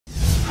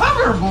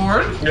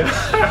Hoverboard?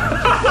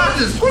 What is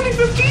this,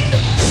 2015?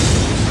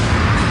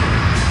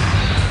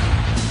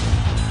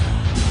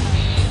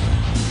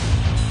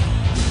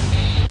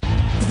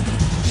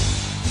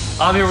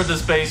 I'm here with the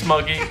Space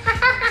Monkey.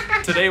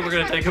 Today we're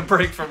gonna take a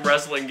break from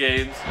wrestling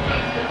games.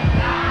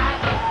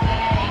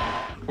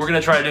 We're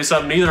gonna try to do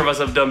something neither of us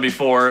have done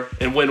before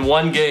and win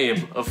one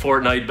game of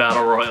Fortnite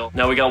Battle Royale.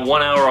 Now we got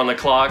 1 hour on the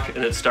clock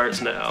and it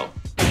starts now.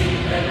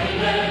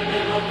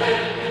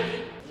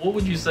 What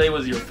would you say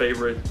was your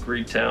favorite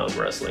Greektown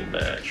wrestling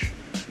match?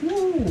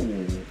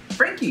 Ooh,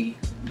 Frankie,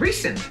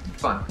 recent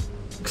fun.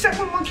 Except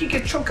when Monkey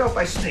gets choked out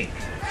by Snake.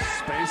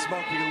 Space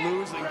Monkey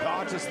losing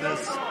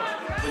consciousness.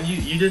 When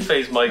you did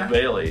face Mike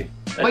Bailey.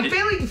 Mike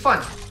Bailey,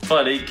 fun.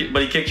 Fun,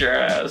 but he kicked your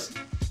ass.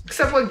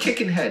 Except when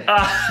kicking head.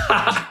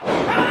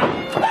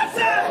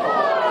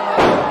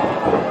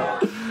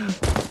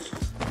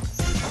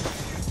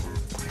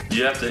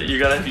 You're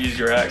gonna have to use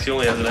your axe. He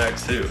only has an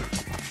axe too.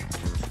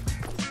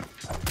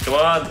 Come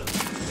on.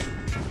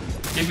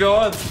 Keep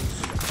going.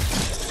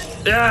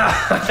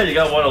 Yeah, you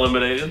got one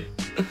eliminated.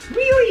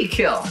 Really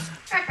kill.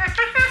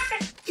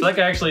 So that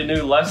guy actually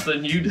knew less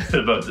than you did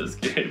about this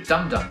game.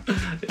 Dumb.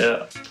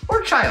 Yeah.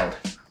 Or child.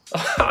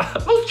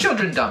 Most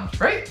children dumb,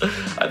 right?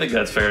 I think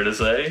that's fair to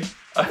say.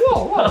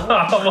 Whoa.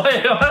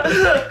 Wait, what?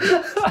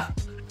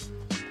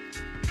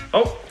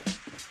 Oh.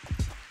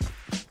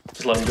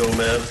 Just let him go,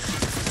 man.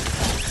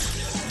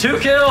 2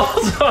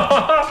 kills!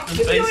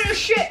 Keep doing your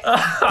shit!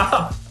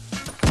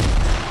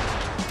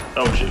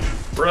 Oh shit.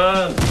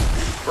 Run!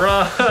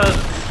 Run!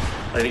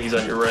 I think he's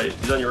on your right.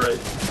 He's on your right.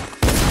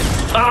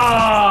 Ah!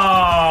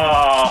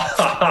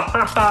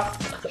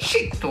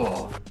 Shit!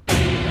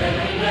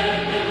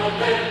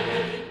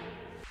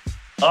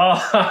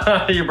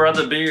 Oh, you brought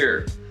the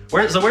beer.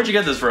 So where'd you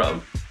get this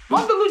from?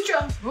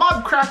 Mondalucha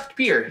Mob Craft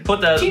Beer.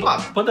 Put that Team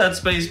up. Put that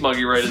Space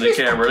Monkey right in the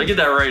camera. Get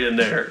that right in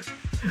there.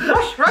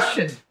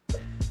 Russian.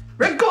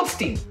 Red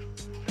Goldstein.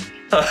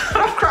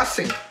 Rough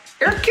Crossing.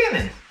 Eric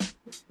Cannon.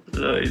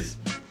 Nice.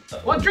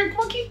 Want drink,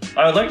 Monkey?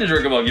 I would like to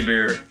drink a monkey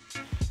beer.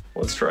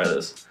 Let's try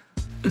this.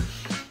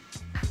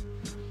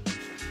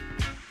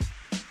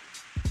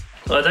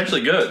 Well, that's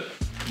actually good.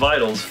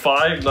 Vitals,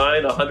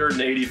 5'9",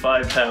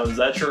 185 pounds. Is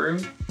that true?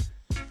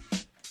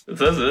 It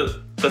says it.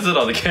 It says it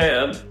on the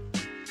can.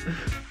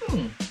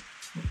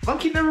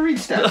 Monkey never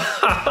reads that.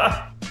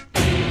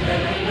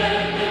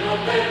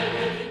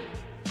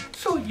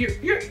 So you're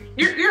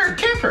a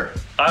camper.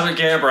 I'm a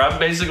camper. I'm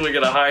basically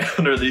gonna hide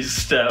under these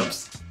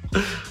steps.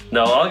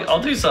 No,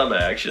 I'll do some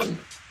action.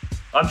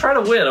 I'm trying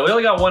to win. We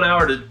only got 1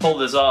 hour to pull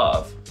this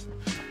off.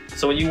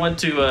 So when you went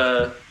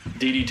to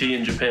DDT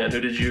in Japan,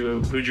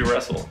 who'd you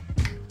wrestle?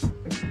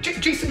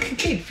 Jason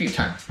Kincaid a few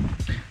times.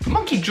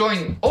 Monkey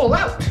joined All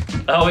Out.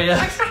 Oh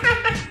yeah.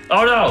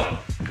 Oh no.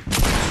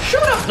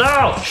 Shut up.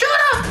 No. Shut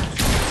up.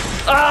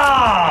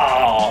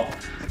 Oh.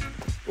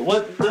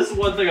 This is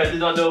one thing I did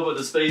not know about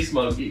the Space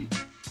Monkey.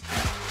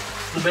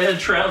 The man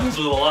travels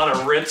with a lot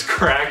of Ritz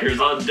crackers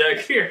on deck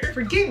here.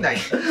 For game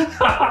night.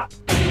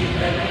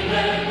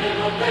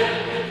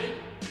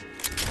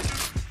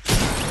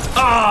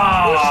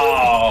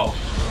 Oh!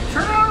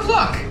 Turn around and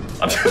look.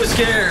 I'm too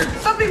scared.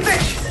 Something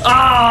bitch.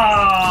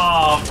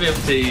 Oh!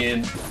 15.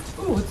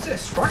 Ooh, what's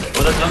this? Spark it.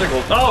 Oh, that's another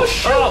goal. Oh!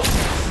 Shoot. Oh!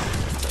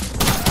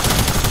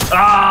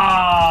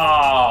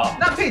 Ah!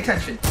 Not pay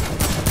attention.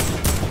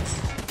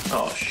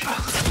 Oh, shit.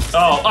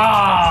 Oh!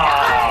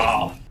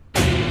 Ah!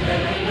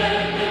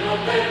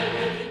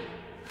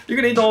 You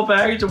can eat the whole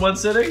package in one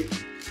sitting?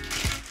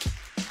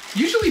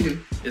 Usually do.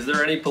 Is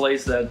there any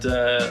place that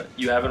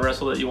you haven't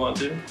wrestled that you want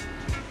to?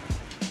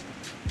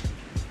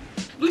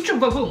 Lucha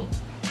Baboon.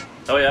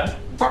 Oh yeah?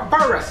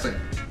 Bar wrestling.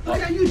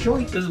 Look at you,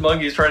 Joey. This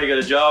monkey's trying to get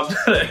a job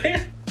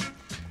today.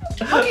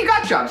 Monkey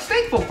got jobs.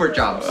 Thankful for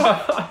jobs.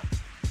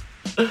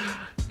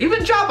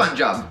 Even job on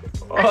job.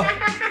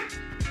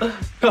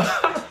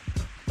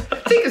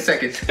 Take a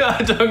second.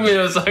 It took me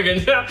a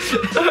second.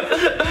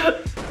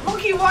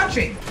 Monkey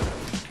watching.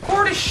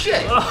 Bored as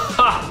shit.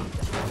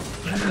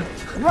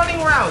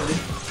 Running around.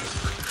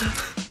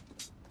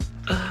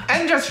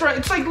 And just run.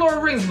 It's like Lord of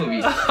the Rings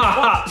movie.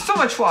 So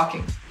much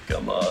walking.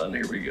 Come on,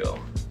 here we go.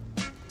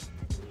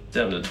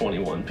 Down to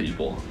 21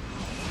 people.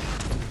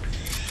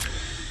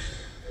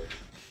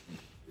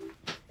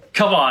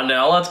 Come on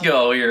now, let's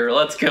go here.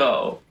 Let's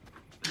go.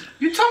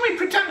 You told me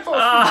pretend for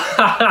a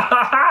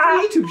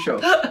YouTube show.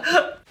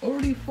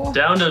 Already 4.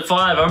 Down to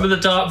 5. I'm in the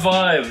top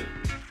 5.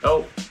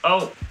 Oh.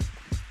 Oh!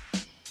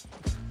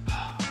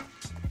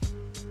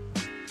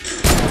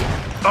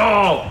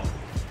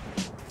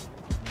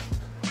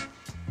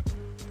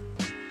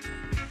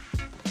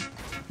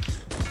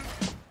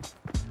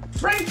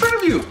 Right in front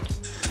of you.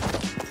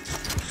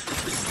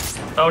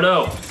 Oh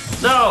no.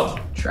 No!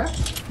 Trap?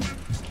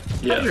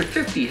 Yeah.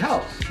 150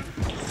 health.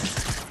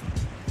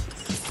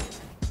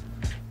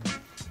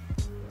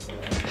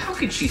 How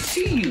could she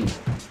see you?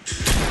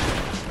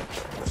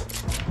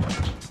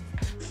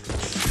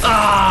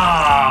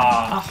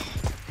 Ah!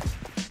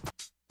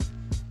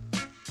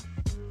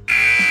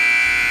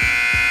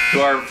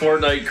 To our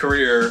Fortnite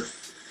career,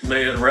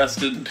 may it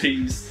rest in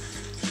peace.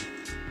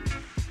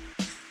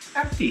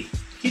 Empty.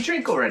 You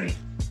drink already.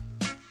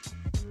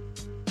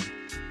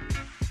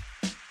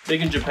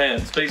 Big in Japan.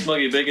 Space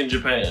Monkey big in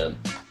Japan.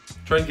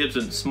 Trent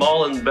Gibson,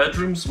 small in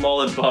bedroom,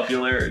 small in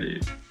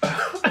popularity.